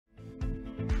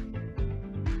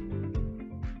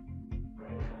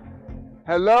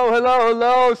Hello, hello,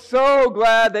 hello. So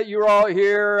glad that you're all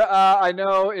here. I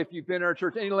know if you've been in our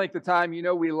church any length of time, you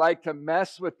know we like to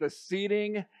mess with the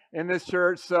seating in this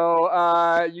church.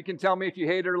 So you can tell me if you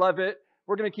hate it or love it.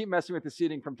 We're going to keep messing with the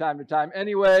seating from time to time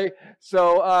anyway.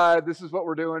 So this is what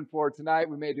we're doing for tonight.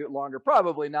 We may do it longer,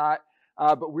 probably not.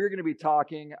 But we're going to be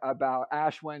talking about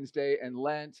Ash Wednesday and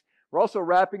Lent. We're also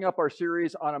wrapping up our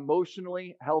series on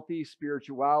emotionally healthy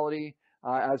spirituality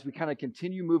as we kind of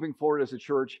continue moving forward as a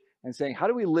church and saying, how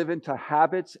do we live into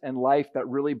habits and life that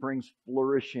really brings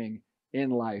flourishing in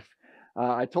life?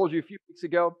 I told you a few weeks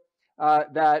ago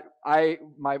that my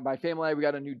family and I, we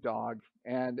got a new dog.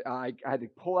 And I had to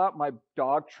pull out my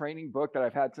dog training book that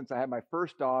I've had since I had my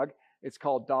first dog. It's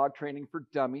called Dog Training for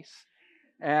Dummies.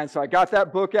 And so I got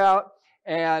that book out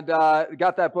and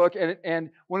got that book.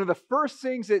 And one of the first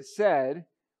things it said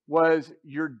was,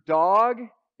 your dog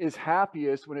is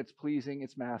happiest when it's pleasing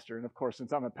its master. And of course,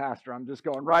 since I'm a pastor, I'm just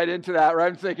going right into that, right?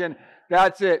 I'm thinking,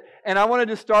 that's it. And I wanted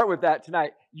to start with that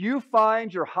tonight. You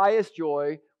find your highest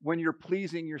joy when you're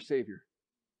pleasing your Savior.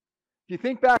 If you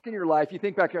think back in your life, you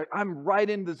think back, you're like, I'm right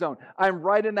in the zone. I'm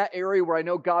right in that area where I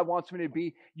know God wants me to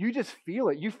be. You just feel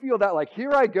it. You feel that, like,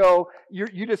 here I go.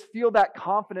 You just feel that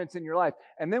confidence in your life.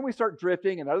 And then we start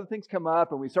drifting and other things come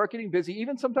up and we start getting busy,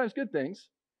 even sometimes good things.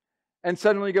 And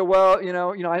suddenly you go, well,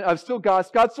 I'm still God's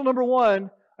still number one.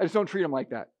 I just don't treat him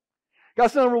like that.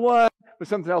 God's still number one, but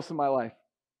something else in my life.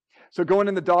 So going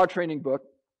in the dog training book,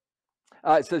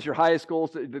 it says your highest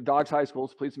goals, the dog's highest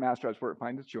goals, please the master, that's where it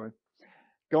finds its joy.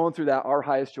 Going through that, our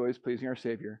highest joy is pleasing our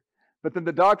Savior. But then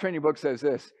the dog training book says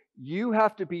this, you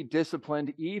have to be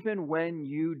disciplined even when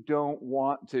you don't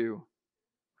want to.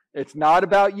 It's not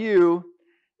about you,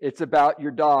 it's about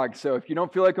your dog. So if you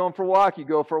don't feel like going for a walk, you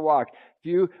go for a walk.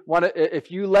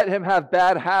 If you let him have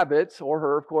bad habits, or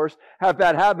her, of course, have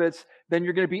bad habits, then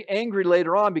you're going to be angry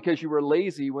later on because you were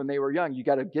lazy when they were young. You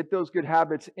got to get those good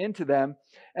habits into them.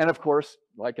 And of course,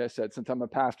 like I said, since I'm a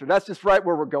pastor, that's just right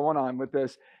where we're going on with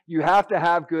this. You have to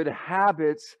have good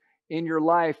habits in your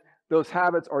life. Those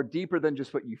habits are deeper than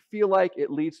just what you feel like. It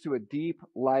leads to a deep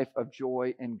life of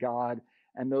joy in God,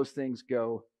 and those things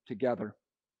go together.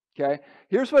 Okay?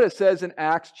 Here's what it says in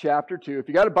Acts chapter 2. If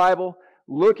you got a Bible,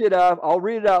 look it up. I'll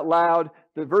read it out loud.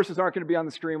 The verses aren't going to be on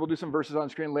the screen. We'll do some verses on the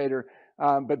screen later.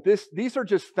 But these are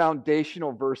just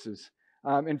foundational verses.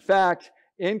 In fact,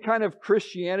 in kind of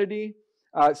Christianity,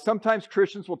 sometimes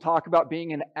Christians will talk about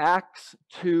being an Acts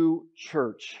 2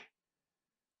 church.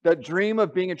 That dream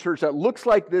of being a church that looks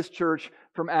like this church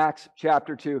from Acts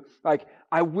chapter 2. Like,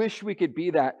 I wish we could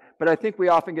be that, but I think we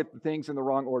often get the things in the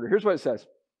wrong order. Here's what it says.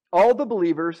 All the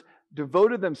believers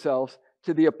devoted themselves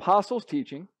to the apostles'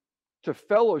 teaching, to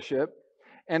fellowship,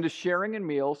 and to sharing in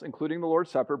meals, including the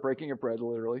Lord's Supper, breaking of bread,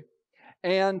 literally,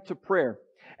 and to prayer.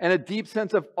 And a deep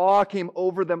sense of awe came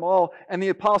over them all, and the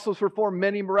apostles performed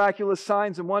many miraculous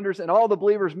signs and wonders, and all the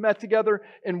believers met together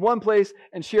in one place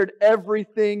and shared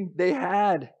everything they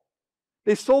had.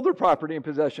 They sold their property and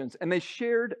possessions, and they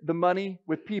shared the money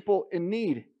with people in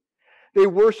need. They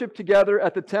worshiped together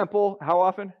at the temple, how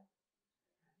often?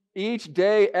 Each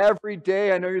day, every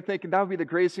day. I know you're thinking, that would be the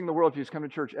greatest thing in the world if you just come to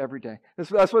church every day.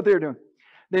 That's what they were doing.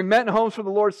 They met in homes for the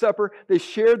Lord's Supper. They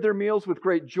shared their meals with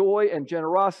great joy and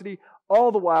generosity,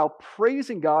 all the while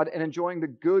praising God and enjoying the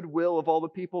goodwill of all the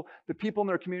people. The people in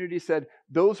their community said,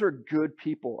 those are good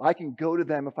people. I can go to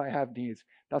them if I have needs.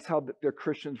 That's how the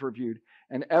Christians were viewed.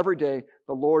 And every day,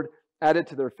 the Lord added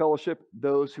to their fellowship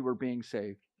those who were being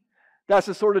saved. That's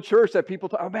the sort of church that people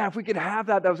thought, oh man, if we could have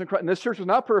that, that was incredible. And this church was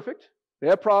not perfect. They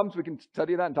have problems. We can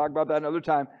study that and talk about that another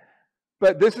time.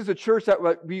 But this is a church that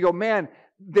we go, man,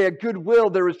 they had goodwill.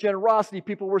 There was generosity.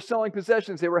 People were selling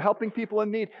possessions. They were helping people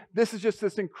in need. This is just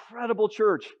this incredible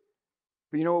church.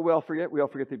 But you know what we all forget? We all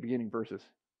forget the beginning verses.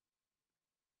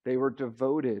 They were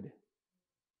devoted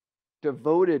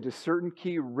to certain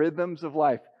key rhythms of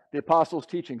life. The apostles'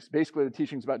 teachings, basically the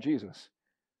teachings about Jesus.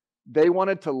 They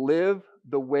wanted to live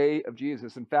the way of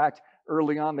Jesus. In fact,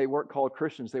 early on, they weren't called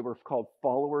Christians. They were called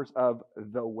followers of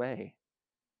the way.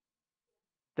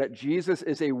 That Jesus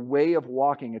is a way of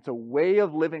walking. It's a way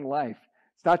of living life.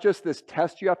 It's not just this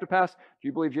test you have to pass. Do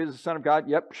you believe Jesus is the Son of God?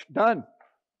 Yep, done.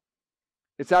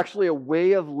 It's actually a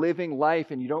way of living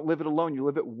life, and you don't live it alone. You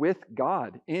live it with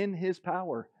God in His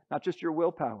power, not just your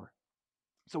willpower.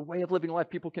 It's a way of living life.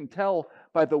 People can tell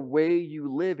by the way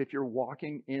you live if you're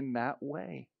walking in that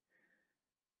way.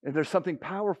 And there's something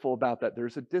powerful about that.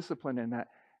 There's a discipline in that.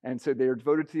 And so they are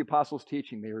devoted to the apostles'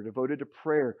 teaching. They are devoted to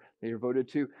prayer. They are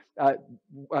devoted to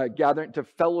gathering, to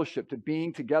fellowship, to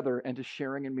being together, and to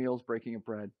sharing in meals, breaking of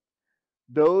bread.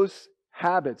 Those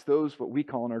habits, those what we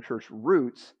call in our church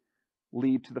roots,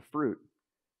 lead to the fruit.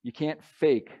 You can't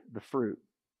fake the fruit.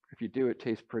 If you do, it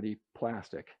tastes pretty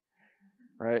plastic,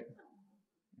 right?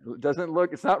 It doesn't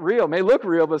look, it's not real. It may look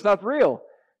real, but it's not real.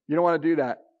 You don't want to do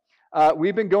that.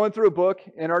 We've been going through a book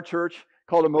in our church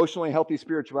called Emotionally Healthy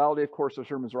Spirituality. Of course, our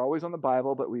sermons are always on the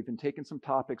Bible, but we've been taking some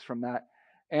topics from that.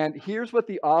 And here's what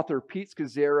the author, Pete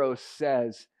Scazzero,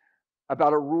 says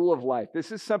about a rule of life.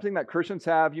 This is something that Christians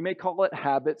have. You may call it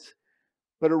habits,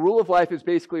 but a rule of life is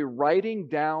basically writing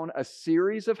down a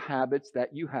series of habits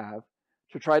that you have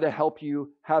to try to help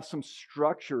you have some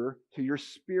structure to your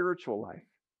spiritual life.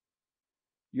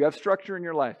 You have structure in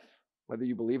your life, whether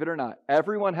you believe it or not.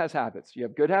 Everyone has habits. You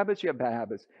have good habits, you have bad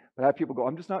habits. But I have people go,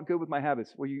 I'm just not good with my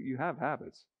habits. Well, you have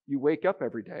habits. You wake up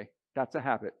every day. That's a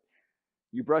habit.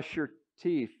 You brush your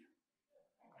teeth.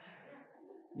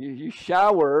 You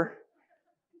shower,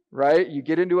 right? You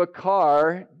get into a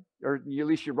car, or at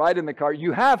least you ride in the car.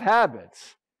 You have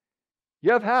habits.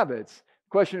 You have habits.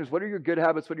 The question is, what are your good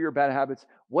habits? What are your bad habits?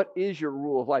 What is your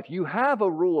rule of life? You have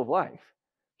a rule of life.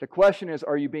 The question is,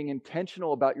 are you being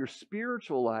intentional about your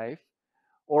spiritual life?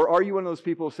 Or are you one of those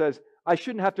people who says, I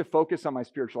shouldn't have to focus on my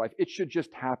spiritual life. It should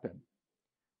just happen.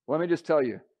 Well, let me just tell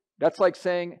you, that's like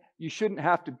saying you shouldn't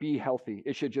have to be healthy.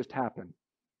 It should just happen.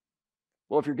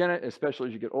 Well, if you're going to, especially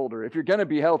as you get older, if you're going to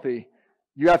be healthy,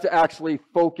 you have to actually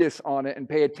focus on it and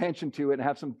pay attention to it and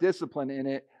have some discipline in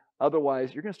it.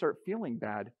 Otherwise, you're going to start feeling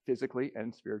bad physically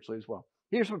and spiritually as well.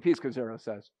 Here's what Pete Scazzero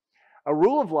says. A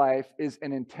rule of life is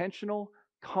an intentional,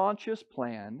 conscious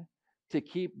plan to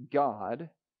keep God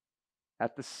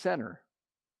at the center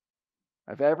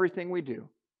of everything we do.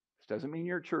 This doesn't mean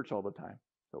you're at church all the time,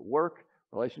 but work,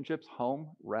 relationships, home,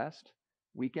 rest,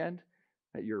 weekend,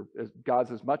 that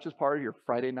God's as much as part of your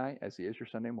Friday night as He is your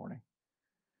Sunday morning.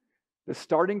 The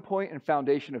starting point and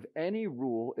foundation of any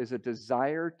rule is a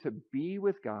desire to be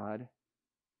with God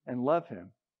and love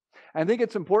Him. I think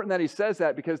it's important that he says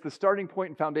that because the starting point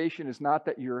and foundation is not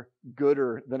that you're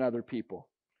gooder than other people.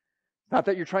 Not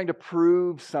that you're trying to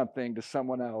prove something to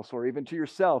someone else or even to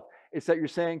yourself. It's that you're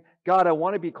saying, God, I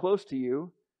want to be close to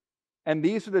you, and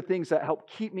these are the things that help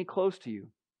keep me close to you.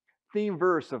 Theme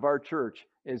verse of our church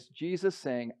is Jesus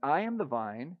saying, I am the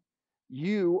vine,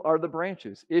 you are the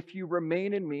branches. If you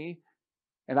remain in me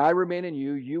and I remain in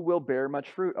you, you will bear much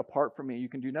fruit. Apart from me, you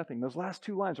can do nothing. Those last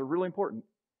two lines are really important.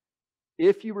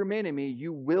 If you remain in me,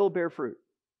 you will bear fruit.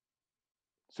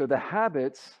 So the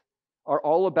habits are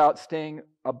all about staying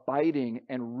abiding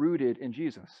and rooted in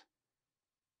Jesus.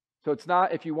 So it's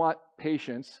not if you want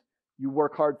patience, you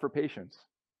work hard for patience.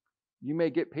 You may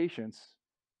get patience,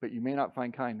 but you may not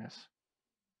find kindness,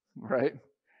 right?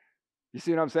 You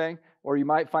see what I'm saying? Or you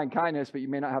might find kindness, but you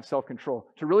may not have self-control.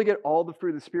 To really get all the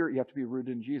fruit of the Spirit, you have to be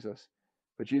rooted in Jesus.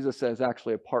 But Jesus says,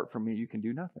 actually, apart from me, you can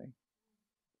do nothing.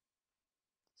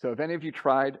 So if any of you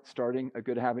tried starting a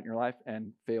good habit in your life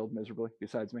and failed miserably,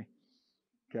 besides me,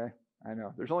 okay? I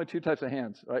know. There's only two types of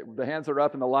hands, right? The hands that are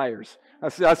up and the liars. I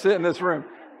sit in this room,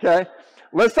 okay?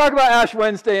 Let's talk about Ash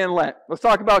Wednesday and Lent. Let's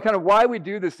talk about kind of why we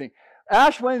do this thing.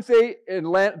 Ash Wednesday and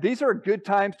Lent, these are good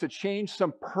times to change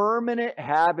some permanent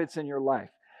habits in your life.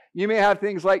 You may have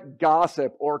things like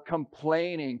gossip or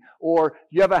complaining, or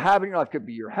you have a habit in your life. Could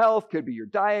be your health, could be your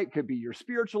diet, could be your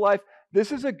spiritual life.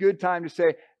 This is a good time to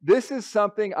say, this is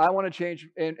something I want to change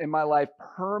in my life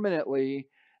permanently.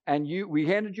 And we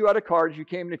handed you out a card as you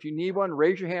came in. If you need one,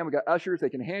 raise your hand. We got ushers. They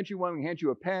can hand you one. We can hand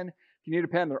you a pen. If you need a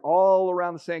pen, they're all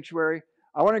around the sanctuary.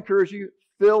 I want to encourage you,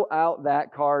 fill out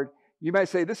that card. You might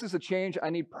say, this is a change I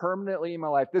need permanently in my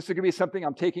life. This is going to be something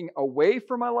I'm taking away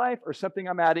from my life or something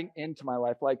I'm adding into my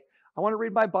life. Like, I want to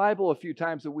read my Bible a few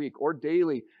times a week or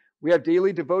daily. We have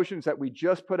daily devotions that we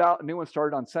just put out. A new one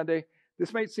started on Sunday.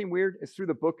 This might seem weird. It's through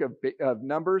the book of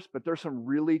Numbers, but there's some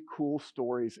really cool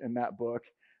stories in that book.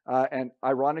 And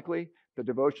ironically, the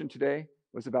devotion today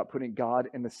was about putting God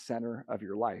in the center of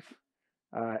your life.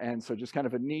 And so just kind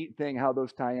of a neat thing how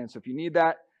those tie in. So if you need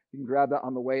that, you can grab that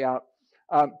on the way out.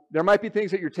 There might be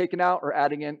things that you're taking out or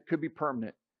adding in. Could be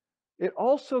permanent. It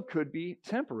also could be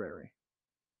temporary.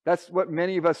 That's what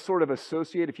many of us sort of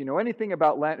associate. If you know anything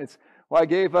about Lent, it's, well, I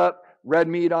gave up red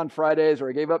meat on Fridays, or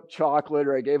I gave up chocolate,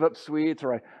 or I gave up sweets,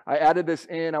 or I added this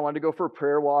in. I wanted to go for a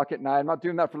prayer walk at night. I'm not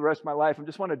doing that for the rest of my life. I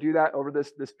just want to do that over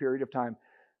this period of time.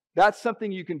 That's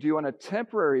something you can do on a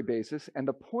temporary basis. And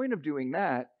the point of doing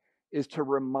that is to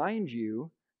remind you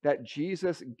that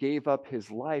Jesus gave up his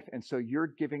life. And so you're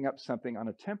giving up something on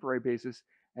a temporary basis.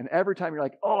 And every time you're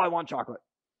like, oh, I want chocolate,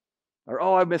 or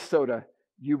oh, I miss soda,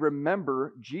 you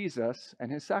remember Jesus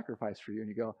and his sacrifice for you. And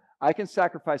you go, I can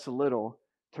sacrifice a little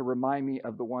to remind me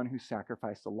of the one who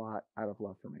sacrificed a lot out of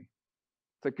love for me.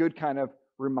 It's a good kind of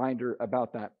reminder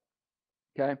about that.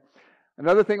 Okay?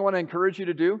 Another thing I want to encourage you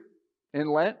to do, in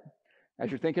Lent, as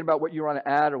you're thinking about what you want to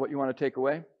add or what you want to take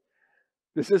away,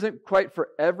 this isn't quite for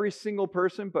every single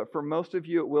person, but for most of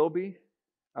you it will be.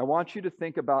 I want you to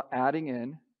think about adding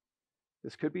in,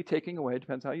 this could be taking away,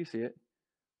 depends how you see it,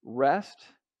 rest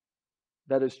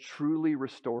that is truly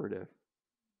restorative.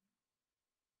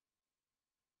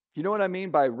 You know what I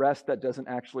mean by rest that doesn't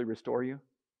actually restore you?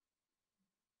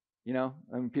 You know,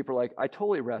 I mean, people are like, I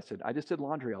totally rested. I just did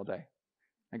laundry all day.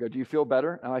 I go, do you feel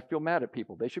better? And I feel mad at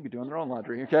people. They should be doing their own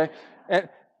laundry, okay? And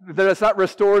that it's not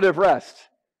restorative rest.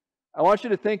 I want you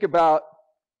to think about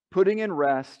putting in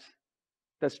rest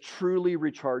that's truly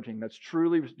recharging, that's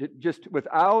truly just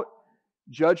without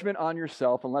judgment on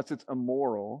yourself, unless it's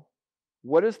immoral.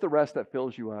 What is the rest that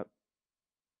fills you up?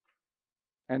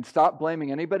 And stop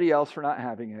blaming anybody else for not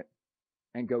having it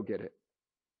and go get it.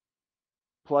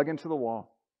 Plug into the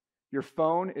wall. Your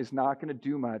phone is not going to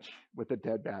do much with a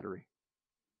dead battery.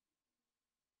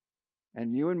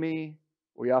 And you and me,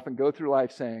 we often go through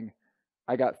life saying,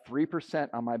 I got 3%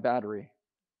 on my battery.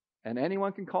 And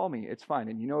anyone can call me. It's fine.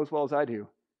 And you know as well as I do,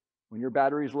 when your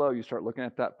battery's low, you start looking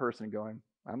at that person and going,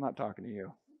 I'm not talking to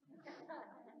you.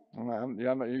 I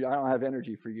don't have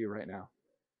energy for you right now.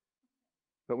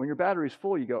 But when your battery's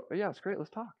full, you go, oh, yeah, it's great. Let's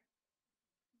talk.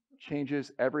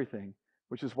 Changes everything,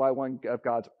 which is why one of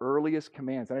God's earliest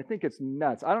commands, and I think it's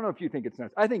nuts. I don't know if you think it's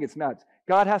nuts. I think it's nuts.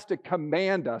 God has to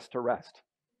command us to rest.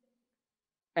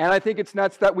 And I think it's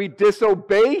nuts that we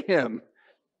disobey Him.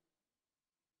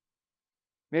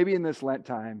 Maybe in this Lent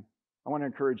time, I want to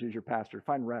encourage you as your pastor,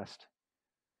 find rest.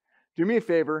 Do me a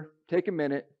favor, take a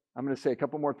minute. I'm going to say a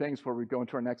couple more things before we go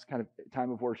into our next kind of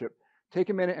time of worship. Take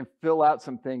a minute and fill out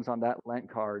some things on that Lent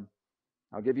card.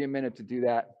 I'll give you a minute to do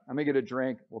that. I'm going to get a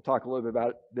drink. We'll talk a little bit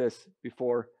about this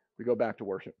before we go back to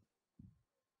worship. A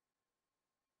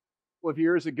couple of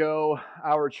years ago,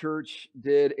 our church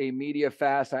did a media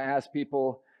fast. I asked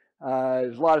people,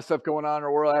 there's a lot of stuff going on in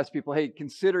our world. I asked people, hey,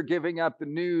 consider giving up the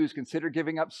news, consider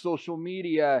giving up social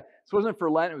media. This wasn't for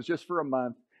Lent, it was just for a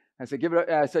month. I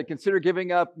said, consider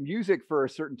giving up music for a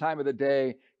certain time of the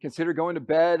day. Consider going to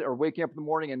bed or waking up in the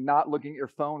morning and not looking at your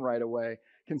phone right away.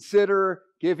 Consider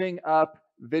giving up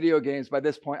video games. By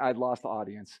this point, I'd lost the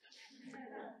audience.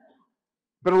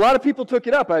 But a lot of people took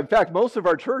it up. In fact, most of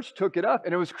our church took it up.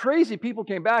 And it was crazy. People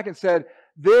came back and said,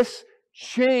 this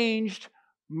changed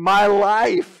my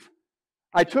life.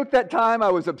 I took that time. I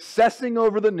was obsessing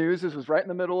over the news. This was right in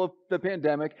the middle of the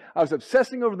pandemic. I was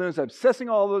obsessing over the news, obsessing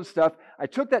all those stuff. I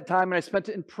took that time and I spent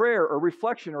it in prayer or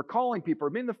reflection or calling people or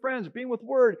being with friends, or being with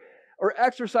Word or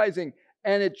exercising.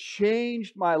 And it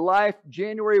changed my life.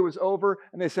 January was over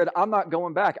and they said, I'm not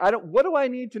going back. What do I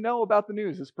need to know about the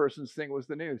news? This person's thing was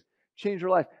the news. Change your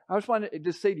life. I just want to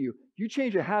just say to you, you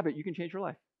change a habit, you can change your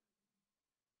life.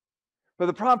 But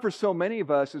the problem for so many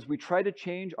of us is we try to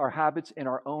change our habits in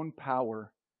our own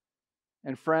power.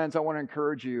 And friends, I want to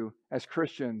encourage you as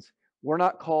Christians, we're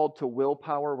not called to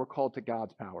willpower, we're called to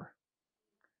God's power.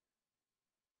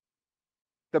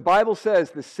 The Bible says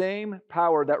the same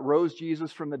power that rose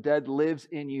Jesus from the dead lives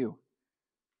in you.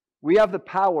 We have the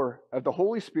power of the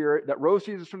Holy Spirit that rose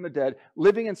Jesus from the dead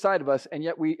living inside of us, and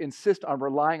yet we insist on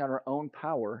relying on our own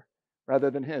power rather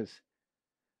than His.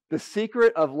 The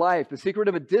secret of life, the secret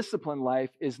of a disciplined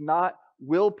life is not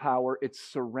willpower, it's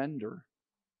surrender.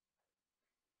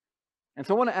 And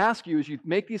so I want to ask you, as you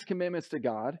make these commitments to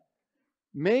God,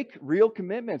 make real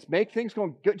commitments. Make things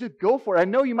going, just go for it. I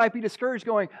know you might be discouraged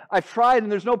going, I've tried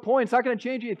and there's no point. It's not going to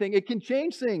change anything. It can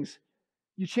change things.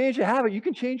 You change a habit, you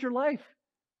can change your life.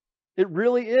 It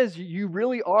really is. You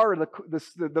really are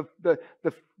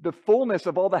the fullness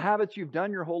of all the habits you've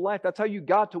done your whole life. That's how you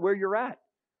got to where you're at.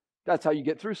 That's how you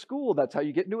get through school. That's how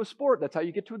you get into a sport. That's how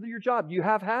you get to your job. You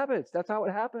have habits. That's how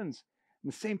it happens.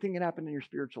 And the same thing can happen in your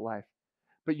spiritual life.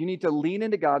 But you need to lean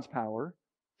into God's power.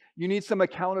 You need some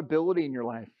accountability in your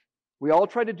life. We all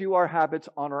try to do our habits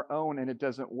on our own, and it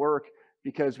doesn't work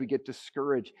because we get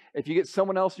discouraged. If you get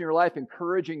someone else in your life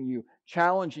encouraging you,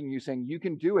 challenging you, saying you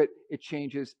can do it, it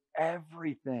changes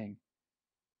everything.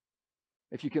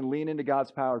 If you can lean into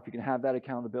God's power, if you can have that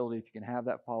accountability, if you can have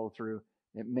that follow through,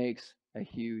 it makes a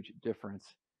huge difference.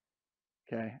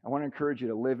 Okay, I want to encourage you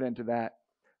to live into that.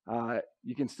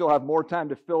 You can still have more time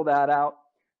to fill that out.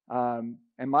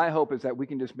 And my hope is that we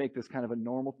can just make this kind of a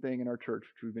normal thing in our church,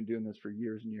 which we've been doing this for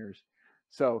years and years.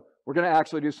 So we're going to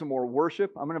actually do some more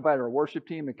worship. I'm going to invite our worship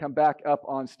team to come back up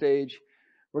on stage.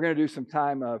 We're going to do some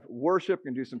time of worship.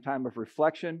 We're going to do some time of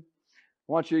reflection.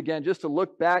 I want you again just to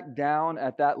look back down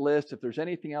at that list. If there's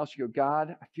anything else, you go,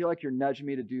 God, I feel like you're nudging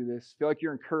me to do this. I feel like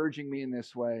you're encouraging me in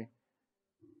this way.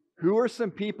 Who are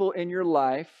some people in your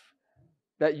life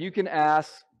that you can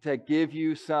ask to give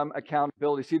you some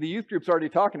accountability. See, the youth group's already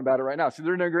talking about it right now. So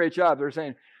they're doing a great job. They're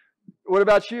saying, what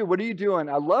about you? What are you doing?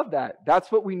 I love that.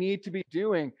 That's what we need to be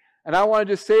doing. And I want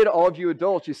to just say to all of you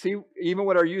adults, you see, even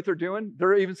what our youth are doing,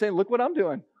 they're even saying, look what I'm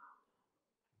doing.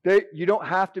 You don't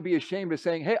have to be ashamed of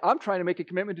saying, hey, I'm trying to make a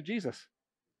commitment to Jesus.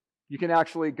 You can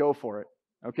actually go for it.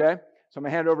 Okay? So I'm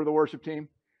going to hand it over to the worship team,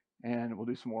 and we'll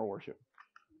do some more worship.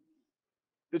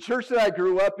 The church that I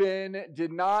grew up in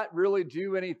did not really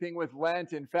do anything with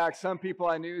Lent. In fact, some people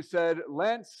I knew said,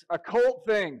 Lent's a cult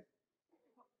thing,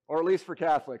 or at least for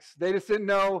Catholics. They just didn't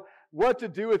know what to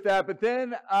do with that. But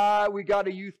then we got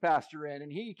a youth pastor in,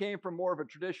 and he came from more of a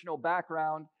traditional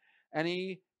background, and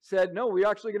he said, no, we're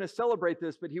actually going to celebrate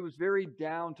this. But he was very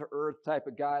down-to-earth type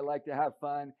of guy, liked to have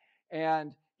fun.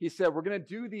 And he said, we're going to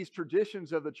do these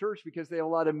traditions of the church because they have a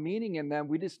lot of meaning in them.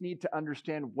 We just need to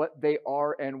understand what they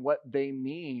are and what they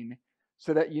mean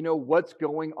so that you know what's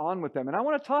going on with them. And I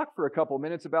want to talk for a couple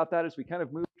minutes about that as we kind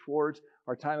of move towards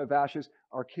our time of ashes.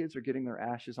 Our kids are getting their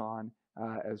ashes on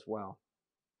as well.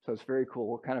 So it's very cool.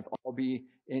 We'll kind of all be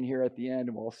in here at the end,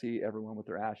 and we'll see everyone with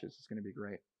their ashes. It's going to be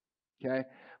great. Okay?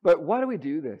 But why do we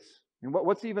do this? And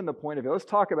what's even the point of it? Let's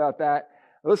talk about that.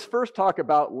 Let's first talk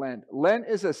about Lent. Lent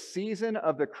is a season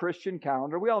of the Christian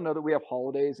calendar. We all know that we have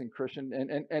holidays and Christian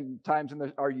and times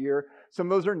in our year. Some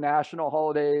of those are national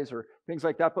holidays or things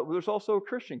like that, but there's also a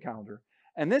Christian calendar.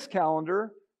 And this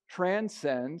calendar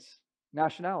transcends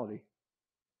nationality.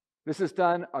 This is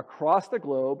done across the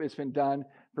globe. It's been done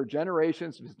for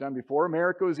generations. It was done before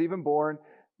America was even born.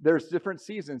 There's different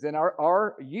seasons. And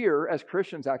our year as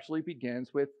Christians actually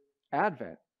begins with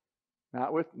Advent.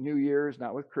 Not with New Year's,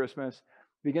 not with Christmas.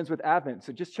 It begins with Advent.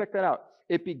 So just check that out.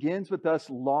 It begins with us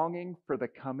longing for the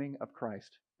coming of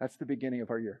Christ. That's the beginning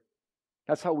of our year.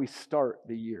 That's how we start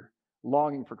the year,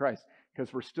 longing for Christ,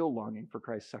 because we're still longing for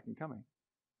Christ's second coming.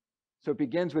 So it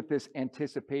begins with this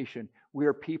anticipation. We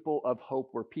are people of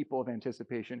hope. We're people of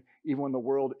anticipation, even when the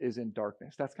world is in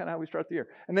darkness. That's kind of how we start the year.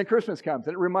 And then Christmas comes,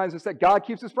 and it reminds us that God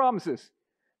keeps his promises.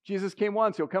 Jesus came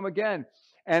once, he'll come again.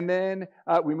 And then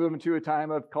we move into a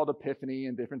time called Epiphany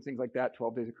and different things like that,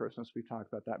 12 days of Christmas. We've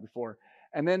talked about that before.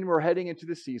 And then we're heading into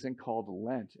the season called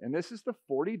Lent. And this is the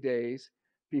 40 days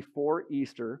before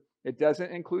Easter. It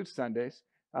doesn't include Sundays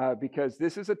because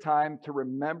this is a time to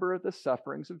remember the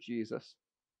sufferings of Jesus,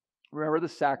 remember the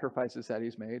sacrifices that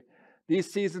he's made.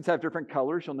 These seasons have different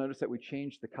colors. You'll notice that we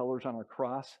change the colors on our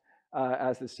cross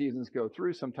as the seasons go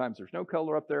through. Sometimes there's no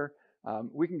color up there.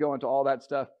 We can go into all that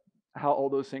stuff, how all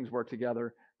those things work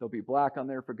together. There'll be black on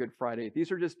there for Good Friday.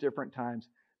 These are just different times.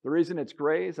 The reason it's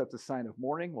gray is that's a sign of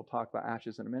mourning. We'll talk about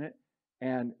ashes in a minute.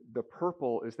 And the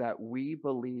purple is that we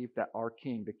believe that our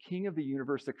King, the King of the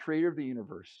universe, the creator of the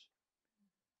universe,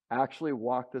 actually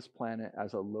walked this planet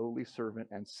as a lowly servant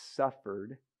and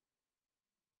suffered.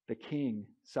 The King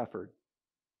suffered.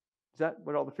 Is that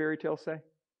what all the fairy tales say?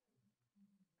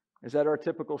 Is that our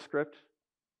typical script?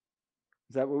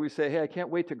 Is that what we say? Hey, I can't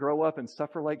wait to grow up and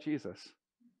suffer like Jesus.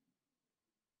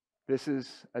 This is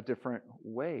a different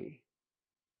way.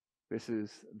 This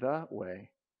is the way.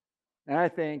 And I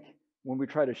think when we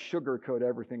try to sugarcoat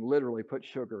everything, literally put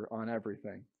sugar on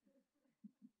everything,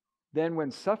 then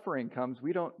when suffering comes,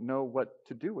 we don't know what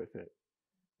to do with it.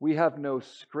 We have no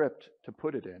script to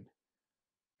put it in.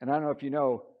 And I don't know if you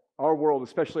know, our world,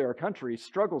 especially our country,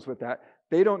 struggles with that.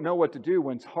 They don't know what to do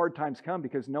when hard times come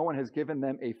because no one has given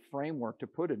them a framework to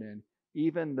put it in.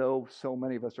 Even though so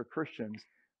many of us are Christians,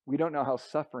 we don't know how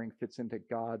suffering fits into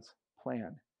God's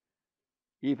plan,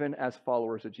 even as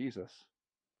followers of Jesus.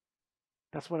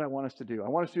 That's what I want us to do. I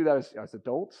want us to do that as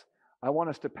adults. I want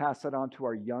us to pass that on to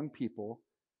our young people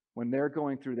when they're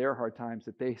going through their hard times,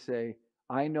 that they say,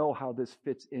 I know how this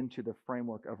fits into the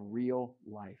framework of real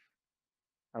life,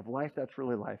 of life that's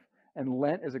really life. And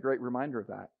Lent is a great reminder of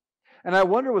that. And I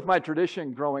wonder with my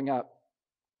tradition growing up,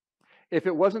 if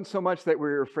it wasn't so much that we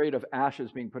were afraid of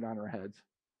ashes being put on our heads,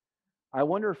 I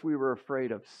wonder if we were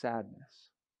afraid of sadness.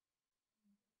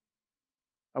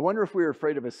 I wonder if we were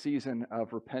afraid of a season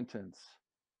of repentance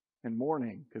and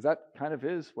mourning, because that kind of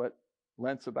is what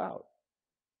Lent's about.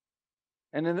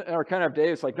 And in our kind of day,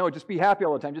 it's like, no, just be happy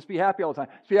all the time. Just be happy all the time.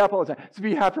 Just be happy all the time. Just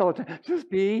be happy all the time. Just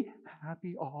be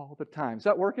happy all the time. Is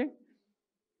that working?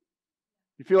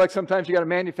 You feel like sometimes you got to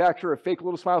manufacture a fake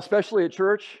little smile, especially at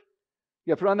church.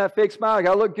 You got to put on that fake smile. You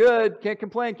got to look good. Can't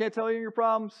complain. Can't tell you your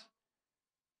problems.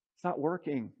 It's not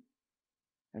working.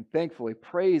 And thankfully,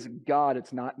 praise God,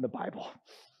 it's not in the Bible.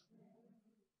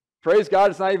 Praise God,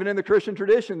 it's not even in the Christian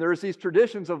tradition. There's these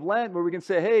traditions of Lent where we can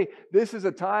say, hey, this is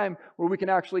a time where we can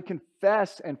actually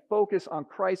confess and focus on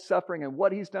Christ's suffering and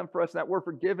what he's done for us, and that we're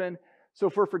forgiven. So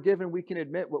if we're forgiven, we can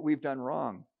admit what we've done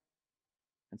wrong.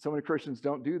 And so many Christians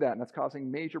don't do that, and that's causing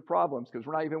major problems because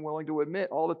we're not even willing to admit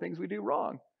all the things we do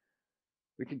wrong.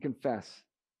 We can confess.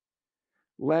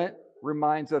 Lent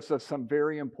reminds us of some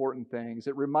very important things.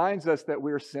 It reminds us that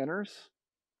we're sinners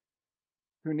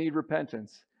who need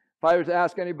repentance. If I were to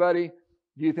ask anybody,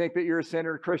 do you think that you're a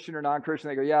sinner, Christian or non-Christian?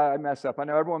 They go, yeah, I mess up. I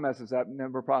know everyone messes up,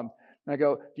 never problem. And I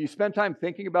go, do you spend time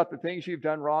thinking about the things you've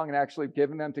done wrong and actually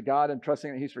giving them to God and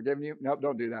trusting that He's forgiven you? Nope,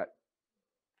 don't do that.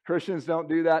 Christians don't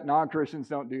do that. Non-Christians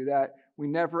don't do that. We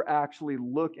never actually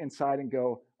look inside and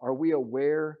go, are we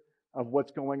aware of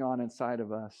what's going on inside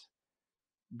of us?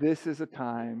 This is a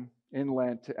time in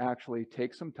Lent to actually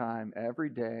take some time every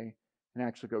day and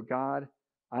actually go, God,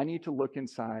 I need to look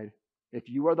inside. If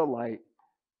you are the light,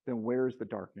 then where is the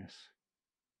darkness?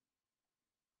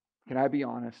 Can I be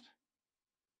honest?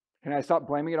 Can I stop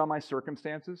blaming it on my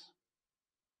circumstances?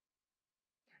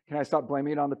 Can I stop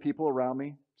blaming it on the people around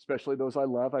me, especially those I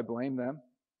love? I blame them.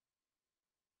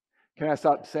 Can I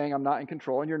stop saying I'm not in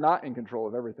control? And you're not in control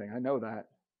of everything. I know that.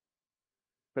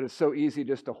 But it's so easy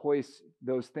just to hoist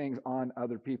those things on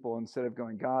other people instead of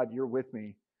going, God, you're with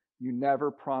me. You never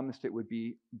promised it would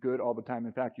be good all the time.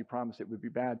 In fact, you promised it would be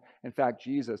bad. In fact,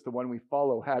 Jesus, the one we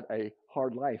follow, had a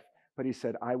hard life. But He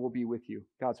said, I will be with you.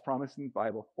 God's promise in the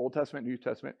Bible, Old Testament, New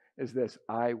Testament, is this: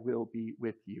 I will be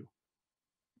with you.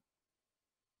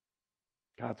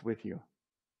 God's with you.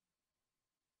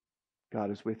 God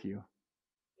is with you.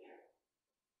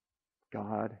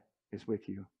 God is with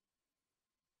you.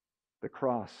 The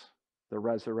cross, the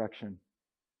resurrection,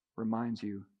 reminds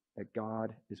you that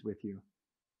God is with you.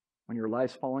 When your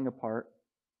life's falling apart,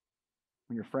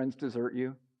 when your friends desert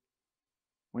you,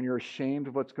 when you're ashamed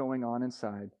of what's going on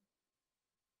inside,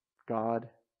 God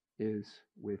is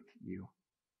with you.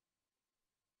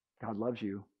 God loves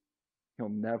you. He'll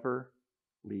never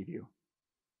leave you.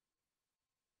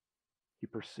 He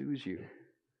pursues you.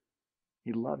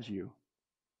 He loves you.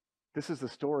 This is the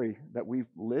story that we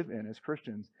live in as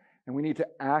Christians, and we need to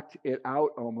act it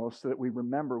out almost so that we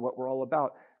remember what we're all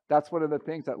about. That's one of the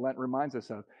things that Lent reminds us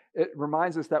of. It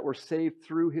reminds us that we're saved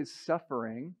through His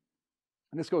suffering.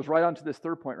 And this goes right on to this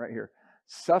third point right here.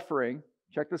 Suffering,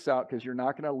 check this out, because you're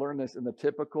not going to learn this in the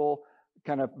typical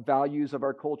kind of values of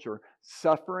our culture.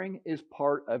 Suffering is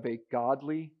part of a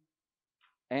godly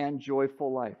and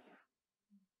joyful life.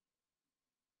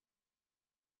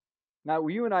 Now,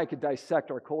 you and I could dissect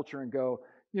our culture and go,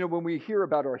 when we hear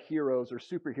about our heroes or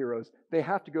superheroes, they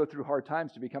have to go through hard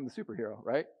times to become the superhero,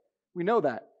 right? We know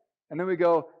that. And then we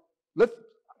go,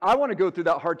 I want to go through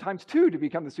that hard times too to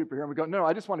become the superhero. And we go, no,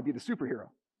 I just want to be the superhero.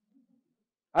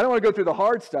 I don't want to go through the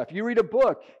hard stuff. You read a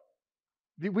book.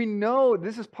 We know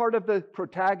this is part of the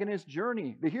protagonist's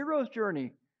journey, the hero's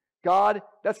journey. God,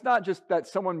 that's not just that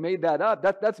someone made that up.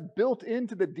 That's built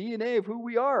into the DNA of who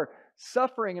we are.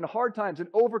 Suffering and hard times and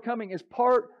overcoming is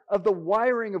part of the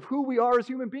wiring of who we are as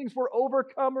human beings. We're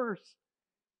overcomers.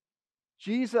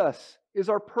 Jesus is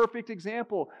our perfect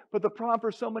example. But the problem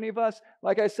for so many of us,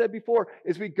 like I said before,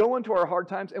 is we go into our hard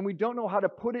times and we don't know how to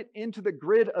put it into the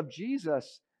grid of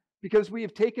Jesus because we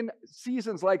have taken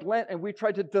seasons like Lent and we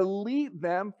tried to delete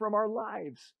them from our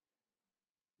lives.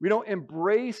 We don't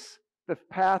embrace the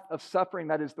path of suffering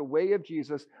that is the way of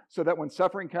Jesus so that when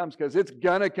suffering comes, because it's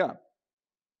gonna come,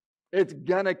 it's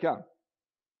gonna come,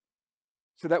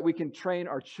 so that we can train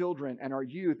our children and our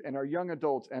youth and our young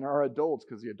adults and our adults,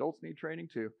 because the adults need training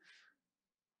too,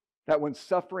 that when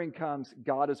suffering comes,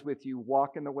 God is with you.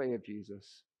 Walk in the way of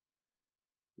Jesus.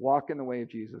 Walk in the way of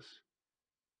Jesus.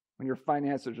 When your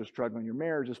finances are struggling, your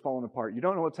marriage is falling apart, you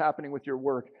don't know what's happening with your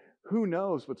work, who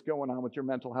knows what's going on with your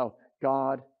mental health,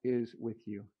 God is with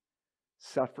you.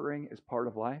 Suffering is part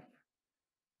of life,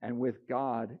 and with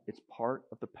God, it's part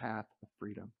of the path of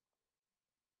freedom.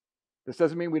 This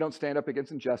doesn't mean we don't stand up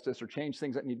against injustice or change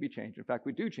things that need to be changed. In fact,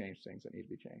 we do change things that need to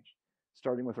be changed,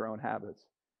 starting with our own habits.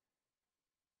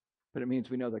 But it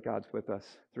means we know that God's with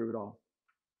us through it all.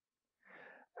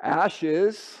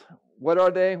 Ashes, what are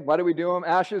they? Why do we do them?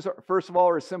 Ashes, first of all,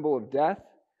 are a symbol of death.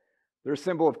 They're a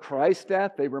symbol of Christ's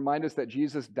death. They remind us that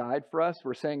Jesus died for us.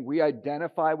 We're saying we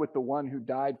identify with the one who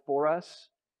died for us.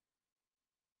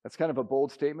 That's kind of a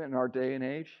bold statement in our day and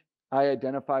age. I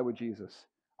identify with Jesus.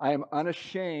 I am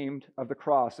unashamed of the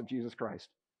cross of Jesus Christ.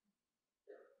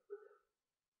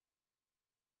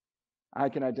 I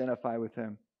can identify with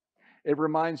Him. It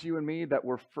reminds you and me that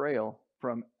we're frail.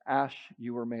 From ash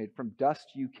you were made. From dust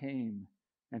you came,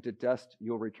 and to dust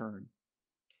you'll return.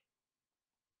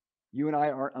 You and I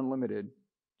aren't unlimited.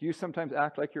 Do you sometimes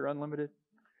act like you're unlimited?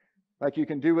 Like you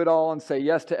can do it all and say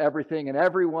yes to everything and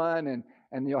everyone,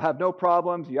 and you'll have no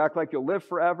problems. You act like you'll live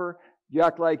forever. You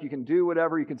act like you can do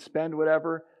whatever, you can spend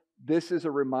whatever. This is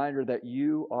a reminder that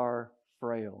you are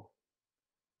frail.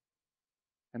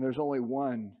 And there's only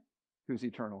one who's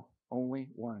eternal. Only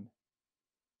one.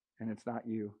 And it's not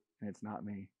you, and it's not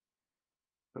me.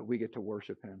 But we get to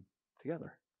worship him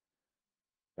together.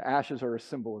 The ashes are a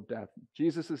symbol of death.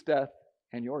 Jesus' death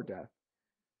and your death.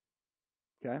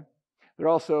 Okay? They're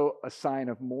also a sign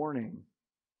of mourning.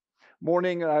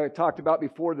 Mourning, I talked about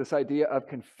before, this idea of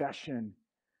confession.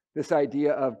 This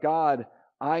idea of, God,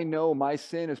 I know my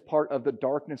sin is part of the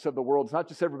darkness of the world. It's not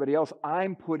just everybody else.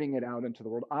 I'm putting it out into the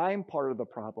world. I'm part of the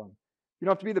problem. You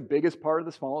don't have to be the biggest part or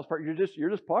the smallest part. You're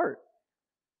just part.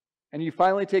 And you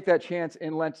finally take that chance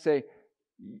in Lent to say,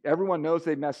 everyone knows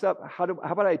they messed up. How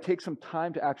about I take some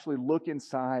time to actually look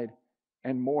inside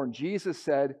and mourn? Jesus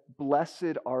said,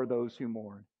 blessed are those who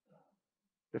mourn.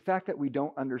 The fact that we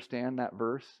don't understand that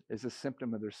verse is a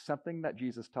symptom of there's something that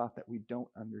Jesus taught that we don't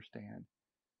understand.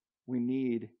 We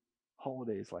need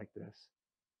holidays like this.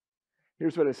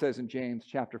 Here's what it says in James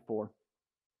chapter 4.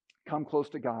 Come close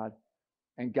to God,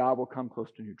 and God will come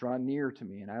close to you. Draw near to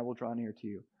me, and I will draw near to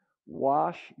you.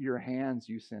 Wash your hands,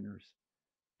 you sinners.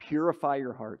 Purify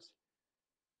your hearts.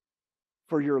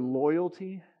 For your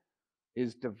loyalty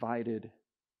is divided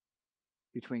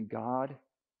between God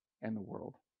and the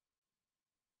world.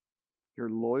 Your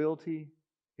loyalty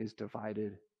is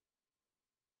divided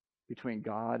between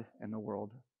God and the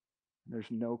world. There's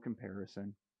no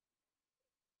comparison.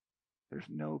 There's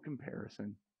no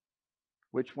comparison.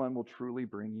 Which one will truly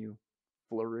bring you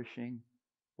flourishing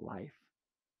life?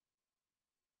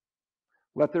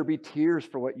 Let there be tears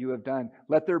for what you have done.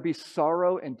 Let there be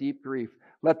sorrow and deep grief.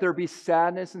 Let there be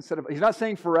sadness instead of, he's not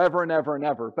saying forever and ever and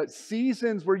ever, but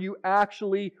seasons where you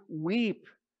actually weep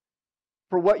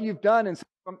for what you've done and say,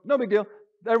 no big deal.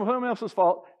 Everyone else's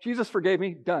fault. Jesus forgave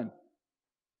me. Done.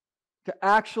 To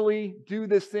actually do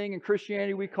this thing in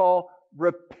Christianity we call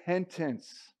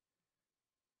repentance.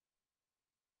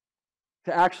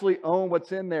 To actually own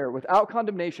what's in there without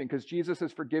condemnation, because Jesus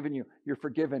has forgiven you. You're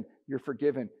forgiven. You're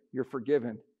forgiven. You're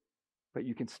forgiven. But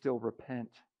you can still repent.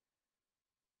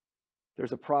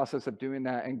 There's a process of doing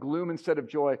that. And gloom instead of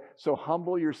joy. So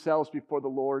humble yourselves before the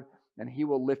Lord, and he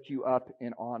will lift you up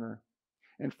in honor.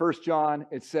 In 1 John,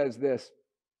 it says this.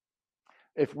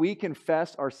 If we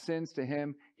confess our sins to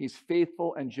him, he's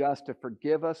faithful and just to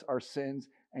forgive us our sins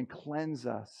and cleanse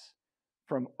us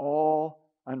from all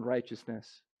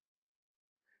unrighteousness.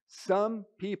 Some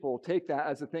people take that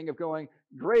as a thing of going,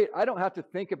 great, I don't have to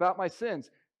think about my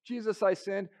sins. Jesus, I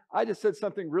sinned. I just said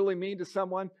something really mean to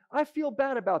someone. I feel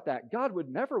bad about that. God would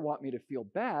never want me to feel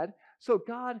bad. So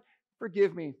God,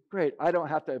 forgive me. Great. I don't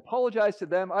have to apologize to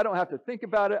them. I don't have to think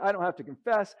about it. I don't have to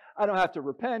confess. I don't have to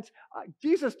repent.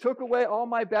 Jesus took away all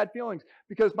my bad feelings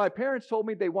because my parents told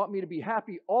me they want me to be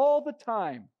happy all the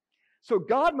time. So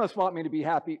God must want me to be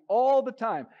happy all the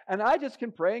time. And I just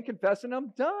can pray and confess and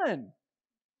I'm done.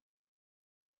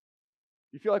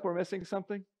 You feel like we're missing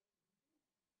something?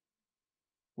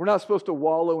 We're not supposed to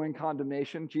wallow in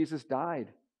condemnation. Jesus died.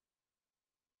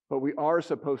 But we are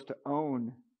supposed to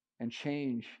own and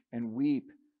change and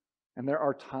weep. And there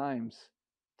are times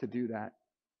to do that.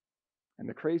 And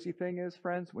the crazy thing is,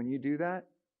 friends, when you do that,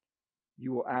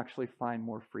 you will actually find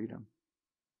more freedom.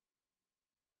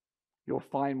 You'll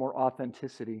find more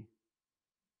authenticity.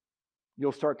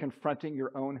 You'll start confronting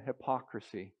your own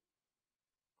hypocrisy.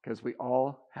 Because we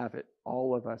all have it.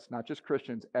 All of us, not just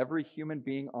Christians. Every human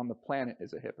being on the planet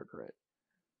is a hypocrite.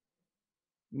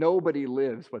 Nobody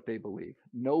lives what they believe.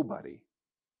 Nobody.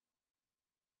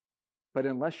 But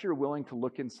unless you're willing to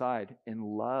look inside in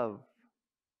love,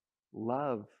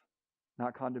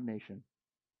 not condemnation,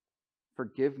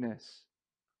 forgiveness,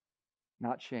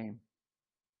 not shame,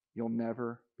 you'll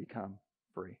never become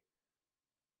free.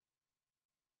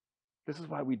 This is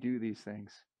why we do these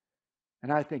things.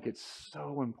 And I think it's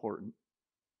so important.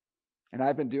 And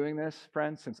I've been doing this,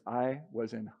 friends, since I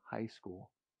was in high school.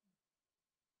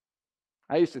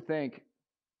 I used to think,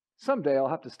 someday I'll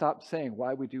have to stop saying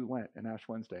why we do Lent and Ash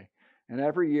Wednesday. And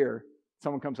every year,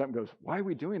 someone comes up and goes, why are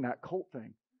we doing that cult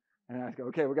thing? And I go,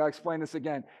 okay, we got to explain this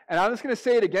again. And I'm just going to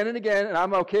say it again and again, and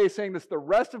I'm okay saying this the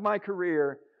rest of my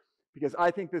career, because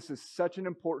I think this is such an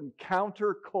important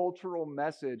countercultural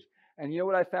message. And you know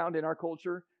what I found in our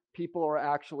culture? People are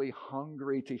actually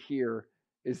hungry to hear,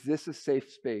 is this a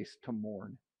safe space to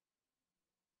mourn?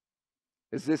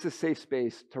 Is this a safe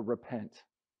space to repent?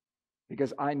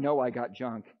 Because I know I got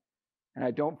junk, and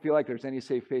I don't feel like there's any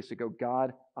safe space to go,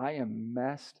 God, I am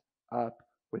messed up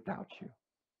without you.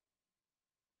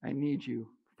 I need you.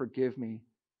 Forgive me.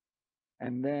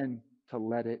 And then to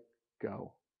let it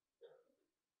go.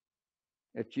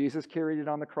 If Jesus carried it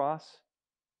on the cross,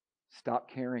 stop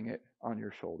carrying it on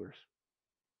your shoulders.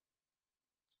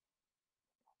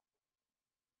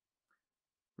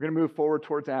 We're going to move forward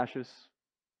towards ashes.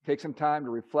 Take some time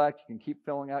to reflect. You can keep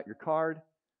filling out your card.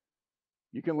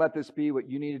 You can let this be what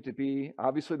you need it to be.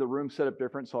 Obviously, the room's set up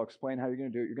different, so I'll explain how you're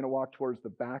going to do it. You're going to walk towards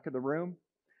the back of the room.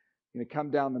 You're going to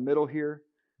come down the middle here.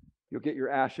 You'll get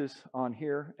your ashes on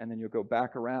here, and then you'll go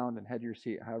back around and head to your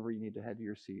seat, however you need to head to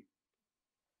your seat.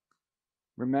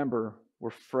 Remember, we're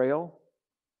frail,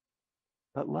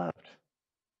 but loved.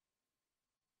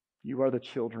 You are the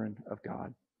children of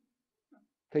God.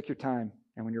 Take your time,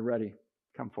 and when you're ready,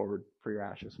 come forward for your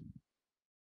ashes.